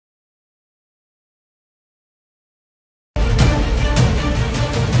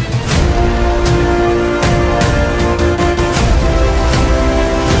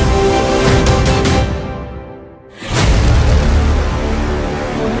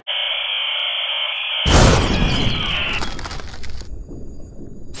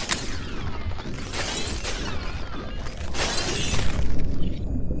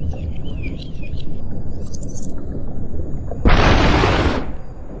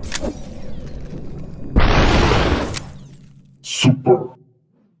super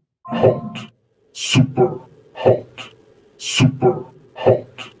hot, super hot, super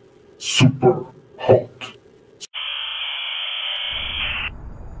hot, super hot.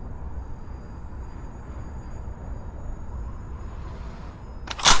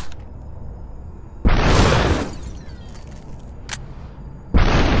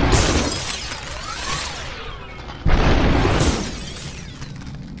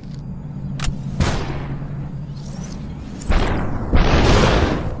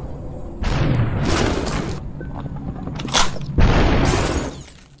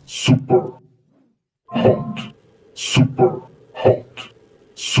 Super hot, super hot,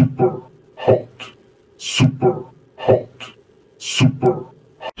 super hot, super hot, super.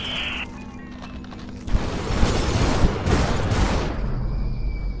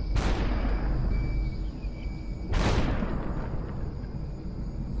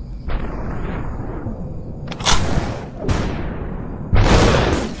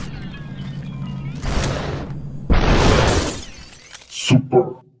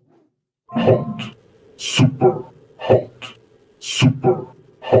 Super hot, super hot, super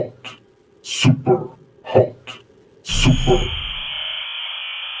hot, super hot, super.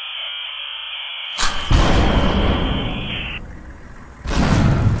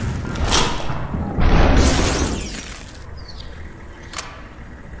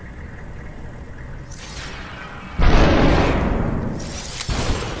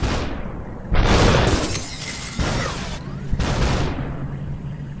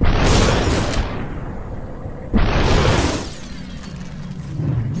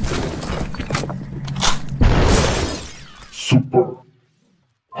 Super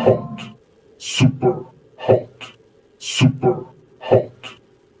hot, super hot, super hot,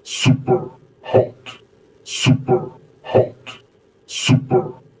 super hot, super hot,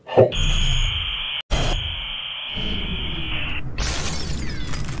 super hot.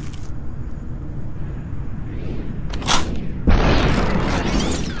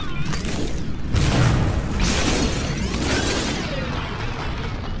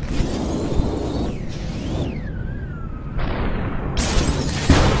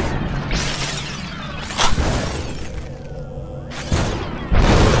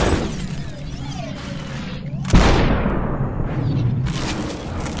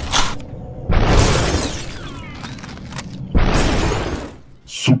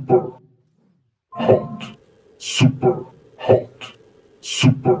 Super hot, super hot,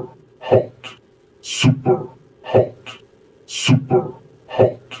 super hot, super hot, super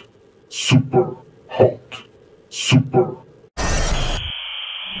hot, super hot, super.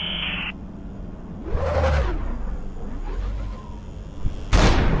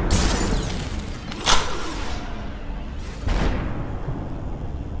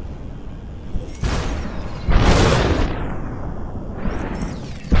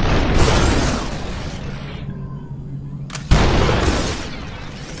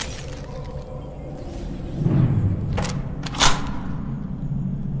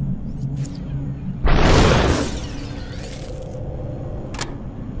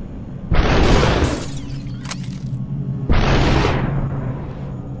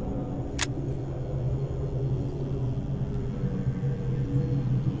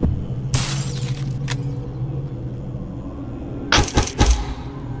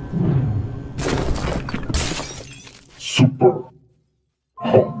 Super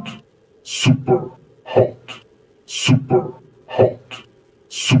hot, super hot, super hot,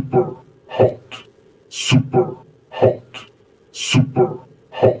 super hot, super hot, super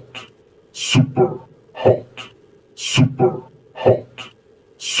hot, super hot, super hot,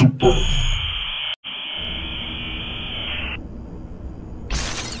 super.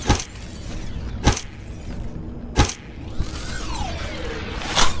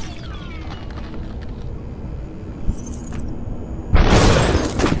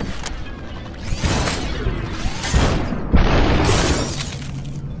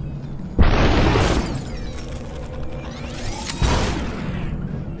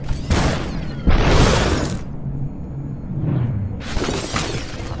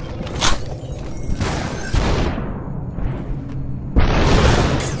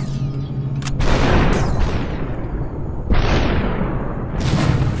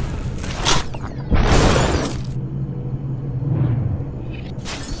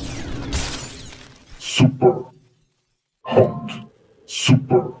 Super hot,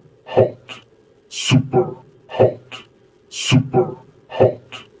 super hot, super hot, super hot,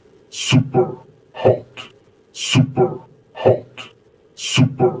 super hot, super hot,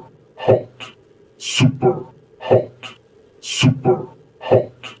 super hot, super hot, super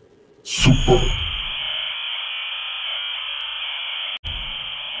hot, super.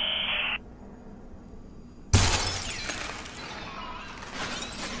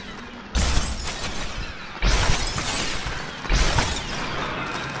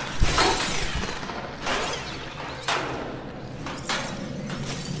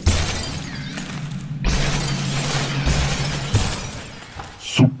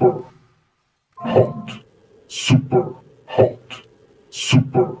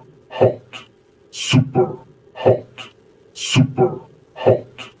 hot, super hot, super hot,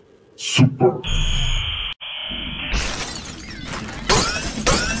 super.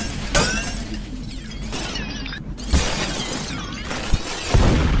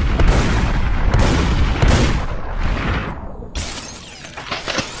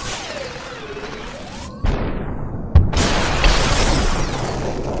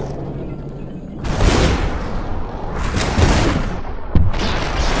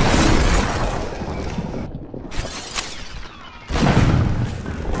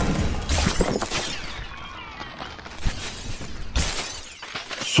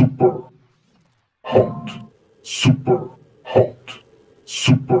 Super hot, super hot,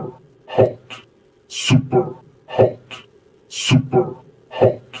 super hot, super hot, super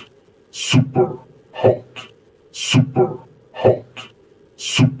hot, super hot, super hot,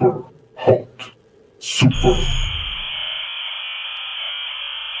 super hot, super.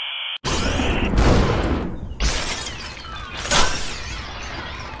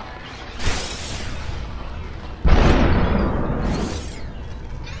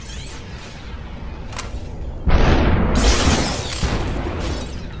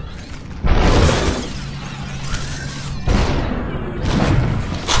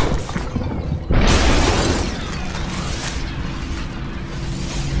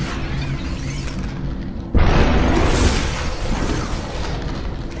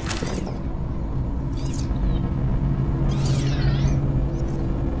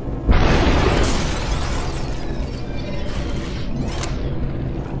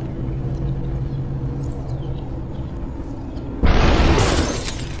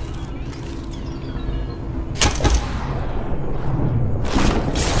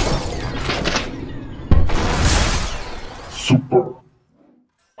 Super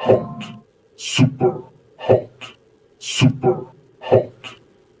hot, super hot, super hot,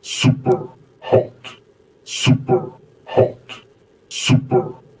 super hot, super hot, super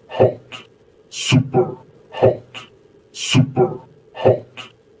hot, super hot, super hot,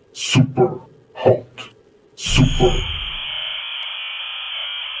 super hot, super.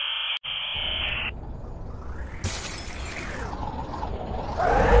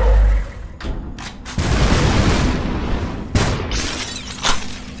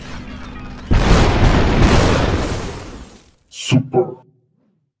 Super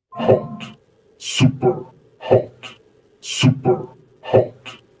hot, super hot, super hot,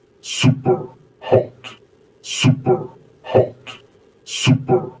 super hot, super hot,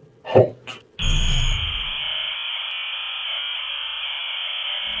 super hot.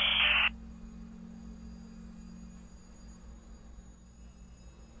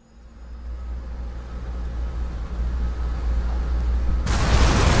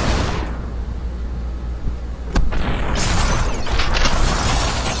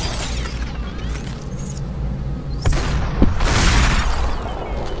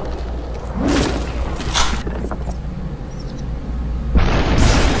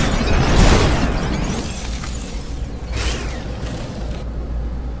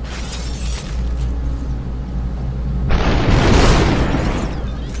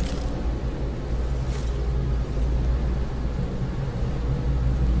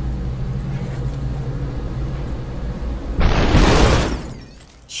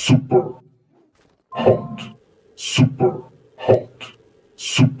 Super hot, super hot,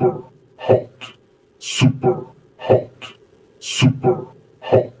 super hot, super hot, super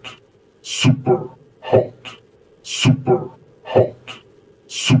hot, super hot, super hot,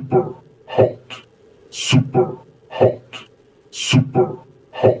 super hot, super hot, super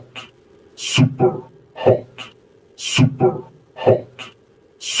hot, super hot, super hot,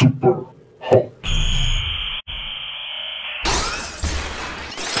 super hot.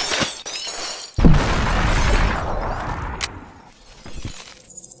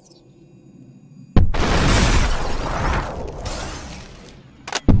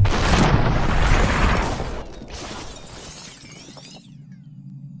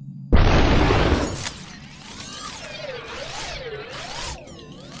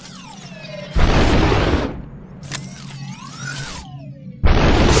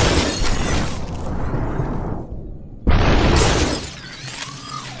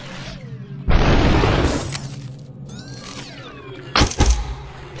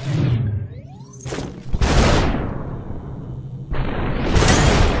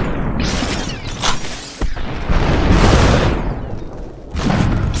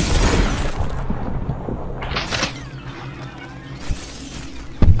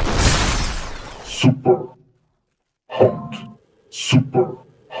 Super hot, super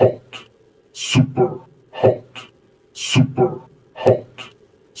hot, super hot, super hot,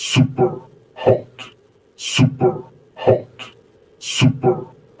 super hot, super hot, super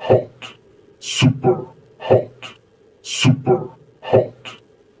hot, super hot, super hot,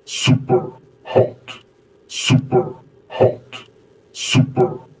 super hot, super hot,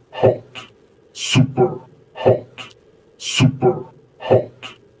 super